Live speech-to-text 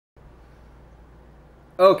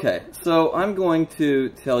Okay, so I'm going to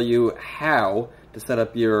tell you how to set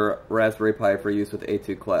up your Raspberry Pi for use with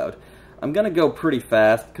A2CLOUD. I'm going to go pretty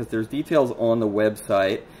fast because there's details on the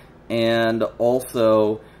website, and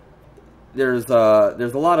also there's a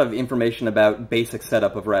lot of information about basic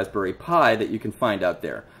setup of Raspberry Pi that you can find out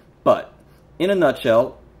there. But in a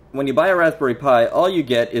nutshell, when you buy a Raspberry Pi, all you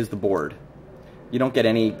get is the board. You don't get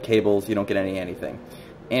any cables, you don't get anything.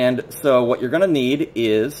 And so what you're going to need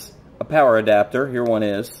is a power adapter. Here one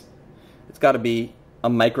is. It's got to be a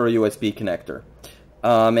micro USB connector.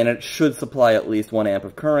 And it should supply at least 1 amp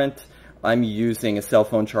of current. I'm using a cell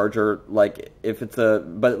phone charger, like if it's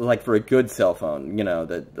but like for a good cell phone, you know,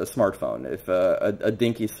 a smartphone. If a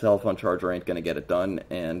dinky cell phone charger ain't going to get it done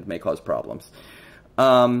and may cause problems.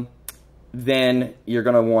 Then you're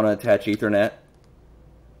going to want to attach Ethernet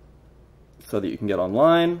so that you can get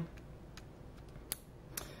online.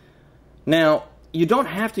 Now, you don't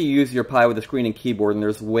have to use your Pi with a screen and keyboard, and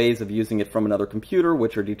there's ways of using it from another computer,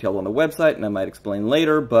 which are detailed on the website, and I might explain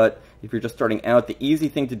later, but if you're just starting out, the easy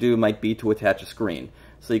thing to do might be to attach a screen.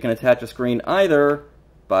 So you can attach a screen either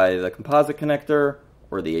by the composite connector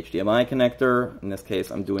or the HDMI connector. In this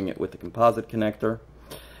case, I'm doing it with the composite connector.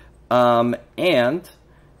 And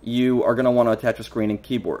you are going to want to attach a screen and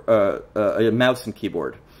keyboard, a mouse and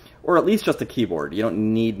keyboard. Or at least just a keyboard. You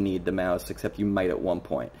don't need the mouse, except you might at one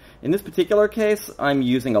point. In this particular case, I'm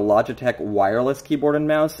using a Logitech wireless keyboard and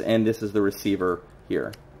mouse, and this is the receiver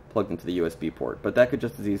here, plugged into the USB port. But that could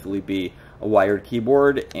just as easily be a wired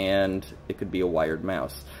keyboard, and it could be a wired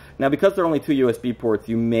mouse. Now, because there are only 2 USB ports,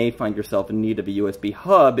 you may find yourself in need of a USB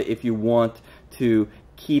hub if you want to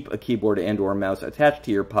keep a keyboard and or mouse attached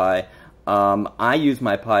to your Pi. I use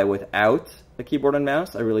my Pi without a keyboard and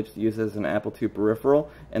mouse. I really just use it as an Apple II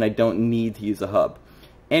peripheral, and I don't need to use a hub.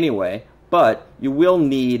 Anyway, but you will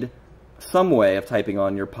need some way of typing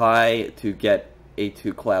on your Pi to get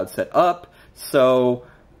A2CLOUD set up, so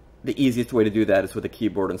the easiest way to do that is with a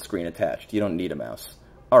keyboard and screen attached. You don't need a mouse.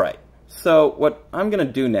 Alright, so what I'm going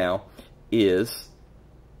to do now is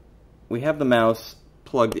we have the mouse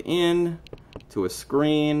plugged in to a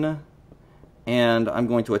screen, and I'm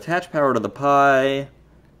going to attach power to the Pi,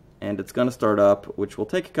 and it's going to start up, which will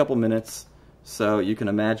take a couple minutes, so you can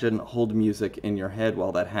imagine hold music in your head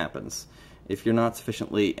while that happens. If you're not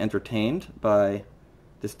sufficiently entertained by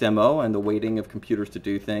this demo and the waiting of computers to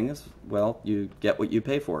do things, well, you get what you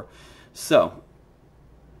pay for. So,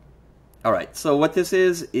 alright, so what this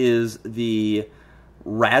is the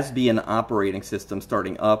Raspbian operating system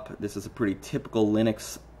starting up. This is a pretty typical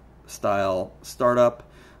Linux-style startup,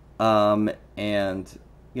 and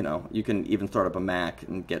you know, you can even start up a Mac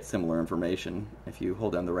and get similar information if you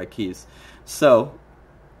hold down the right keys. So,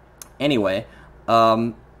 anyway,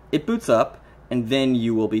 it boots up, and then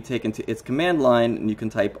you will be taken to its command line, and you can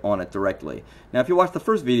type on it directly. Now, if you watched the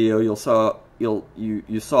first video, you saw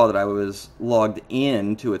that I was logged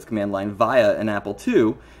in to its command line via an Apple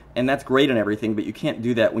II, and that's great and everything, but you can't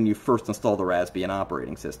do that when you first install the Raspbian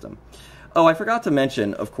operating system. Oh, I forgot to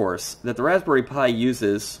mention, of course, that the Raspberry Pi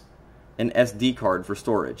uses an SD card for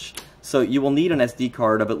storage. So you will need an SD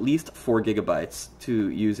card of at least 4 gigabytes to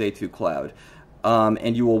use A2CLOUD.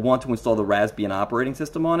 And you will want to install the Raspbian operating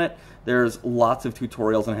system on it. There's lots of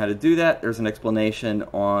tutorials on how to do that. There's an explanation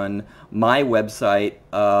on my website,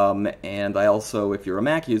 and I also, if you're a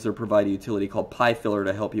Mac user, provide a utility called PiFiller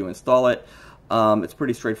to help you install it. It's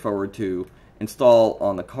pretty straightforward to install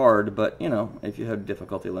on the card, but you know, if you have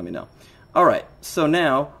difficulty, let me know. Alright, so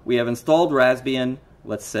now we have installed Raspbian,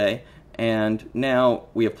 let's say, and now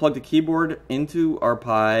we have plugged a keyboard into our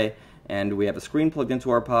Pi, and we have a screen plugged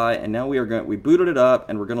into our Pi, and now we booted it up,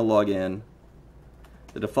 and we're going to log in.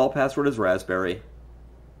 The default password is Raspberry,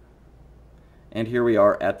 and here we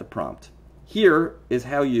are at the prompt. Here is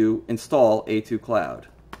how you install A2CLOUD.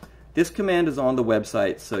 This command is on the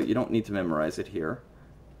website, so you don't need to memorize it here,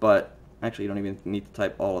 but actually you don't even need to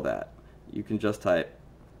type all of that. You can just type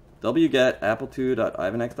wget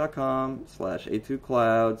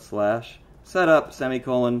apple2.ivanx.com/A2CLOUD/setup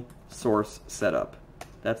 /source setup.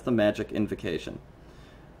 That's the magic invocation.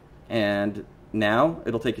 And now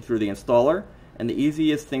it'll take you through the installer, and the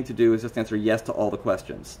easiest thing to do is just answer yes to all the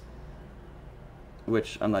questions,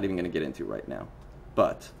 which I'm not even going to get into right now.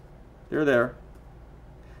 But they're there.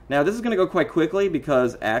 Now this is going to go quite quickly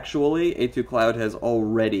because actually A2CLOUD has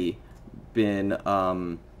already been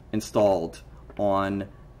installed on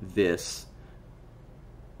this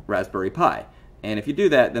Raspberry Pi. And if you do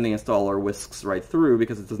that, then the installer whisks right through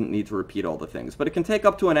because it doesn't need to repeat all the things. But it can take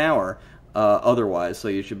up to an hour otherwise, so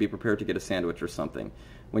you should be prepared to get a sandwich or something.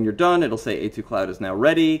 When you're done, it'll say A2CLOUD is now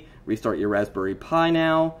ready. Restart your Raspberry Pi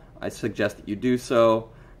now. I suggest that you do so.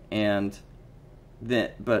 And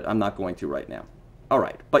then, but I'm not going to right now. All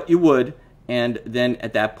right, but you would, and then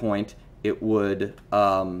at that point, it would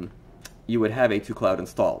you would have A2CLOUD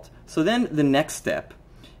installed. So then the next step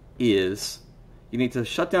is you need to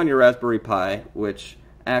shut down your Raspberry Pi, which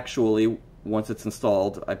actually, once it's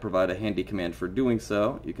installed, I provide a handy command for doing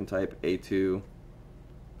so. You can type A2.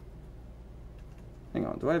 Hang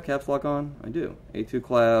on, do I have caps lock on? I do.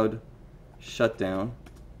 A2CLOUD shutdown.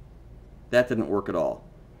 That didn't work at all.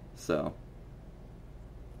 So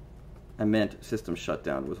I meant system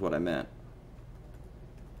shutdown was what I meant.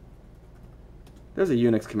 There's a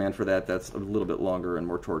Unix command for that that's a little bit longer and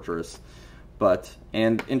more torturous.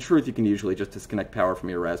 And in truth, you can usually just disconnect power from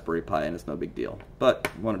your Raspberry Pi and it's no big deal. But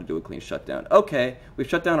I wanted to do a clean shutdown. Okay, we've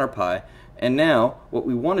shut down our Pi, and now what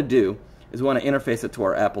we want to do is we want to interface it to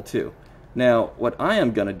our Apple II. Now, what I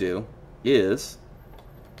am going to do is,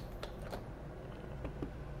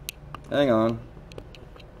 hang on,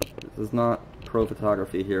 this is not pro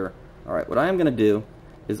photography here. All right, what I am going to do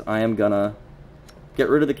is I am going to get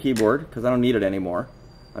rid of the keyboard because I don't need it anymore.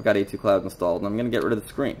 I've got A2CLOUD installed, and I'm going to get rid of the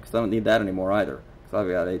screen because I don't need that anymore either because I've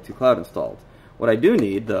got A2CLOUD installed. What I do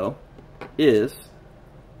need, though, is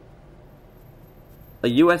a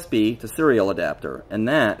USB to serial adapter, and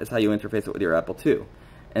that is how you interface it with your Apple II.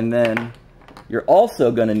 And then you're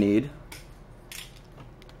also going to need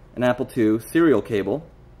an Apple II serial cable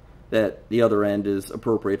that the other end is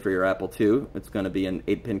appropriate for your Apple II. It's going to be an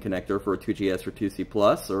 8-pin connector for a 2GS or 2C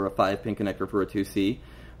Plus, or a 5-pin connector for a 2C,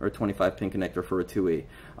 or a 25-pin connector for a 2E.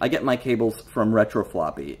 I get my cables from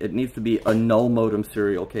RetroFloppy. It needs to be a null modem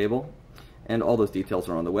serial cable, and all those details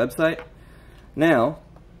are on the website. Now,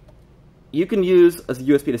 you can use a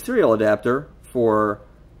USB to serial adapter for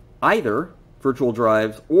either virtual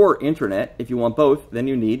drives or internet. If you want both, then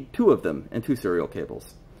you need 2 of them and 2 serial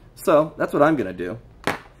cables. So that's what I'm going to do,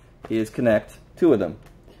 is connect 2 of them.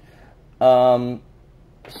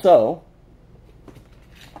 So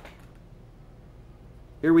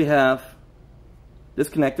here we have this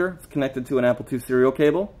connector. It's connected to an Apple II serial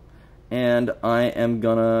cable, and I am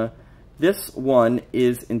gonna, this one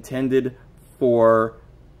is intended for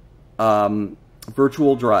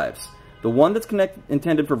virtual drives. The one that's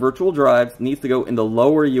intended for virtual drives needs to go in the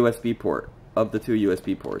lower USB port of the 2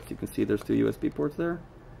 USB ports. You can see there's 2 USB ports there.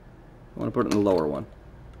 I want to put it in the lower one.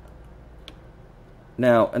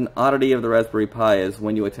 Now, an oddity of the Raspberry Pi is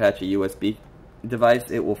when you attach a USB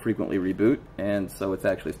device, it will frequently reboot, and so it's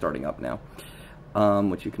actually starting up now,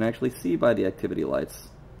 which you can actually see by the activity lights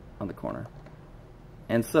on the corner.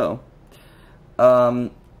 And so,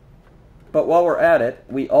 but while we're at it,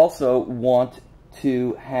 we also want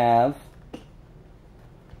to have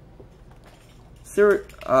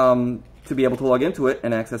to be able to log into it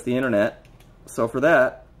and access the internet. So for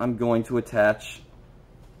that, I'm going to attach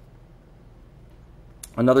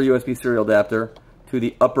another USB serial adapter to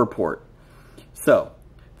the upper port. So,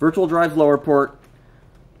 virtual drive's lower port,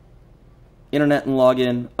 internet and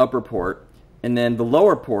login, upper port, and then the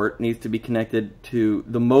lower port needs to be connected to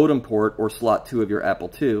the modem port or slot 2 of your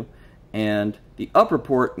Apple II, and the upper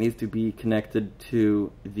port needs to be connected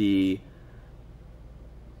to the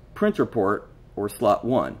printer port or slot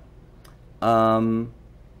 1.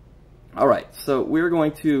 Alright, so we're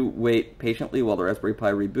going to wait patiently while the Raspberry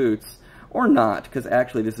Pi reboots, or not, because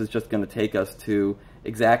actually this is just going to take us to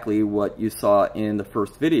exactly what you saw in the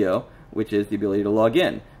first video, which is the ability to log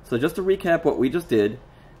in. So just to recap what we just did,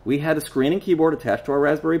 we had a screen and keyboard attached to our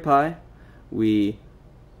Raspberry Pi. We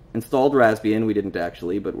installed Raspbian. We didn't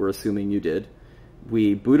actually, but we're assuming you did.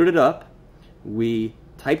 We booted it up. We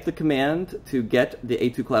typed the command to get the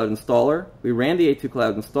A2CLOUD installer. We ran the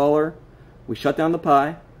A2CLOUD installer. We shut down the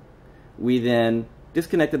Pi. We then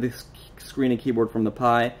disconnected the screen and keyboard from the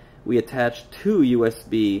Pi. We attached 2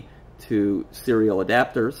 USB to serial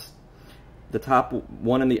adapters. The top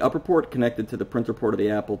one in the upper port connected to the printer port of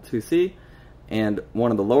the Apple IIc, and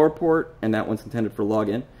one in the lower port, and that one's intended for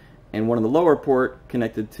login, and one in the lower port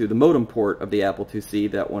connected to the modem port of the Apple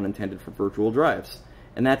IIc, that one intended for virtual drives.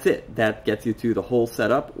 And that's it. That gets you to the whole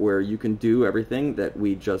setup where you can do everything that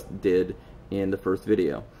we just did in the first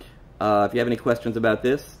video. If you have any questions about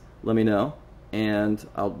this, let me know, and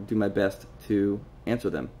I'll do my best to answer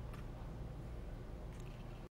them.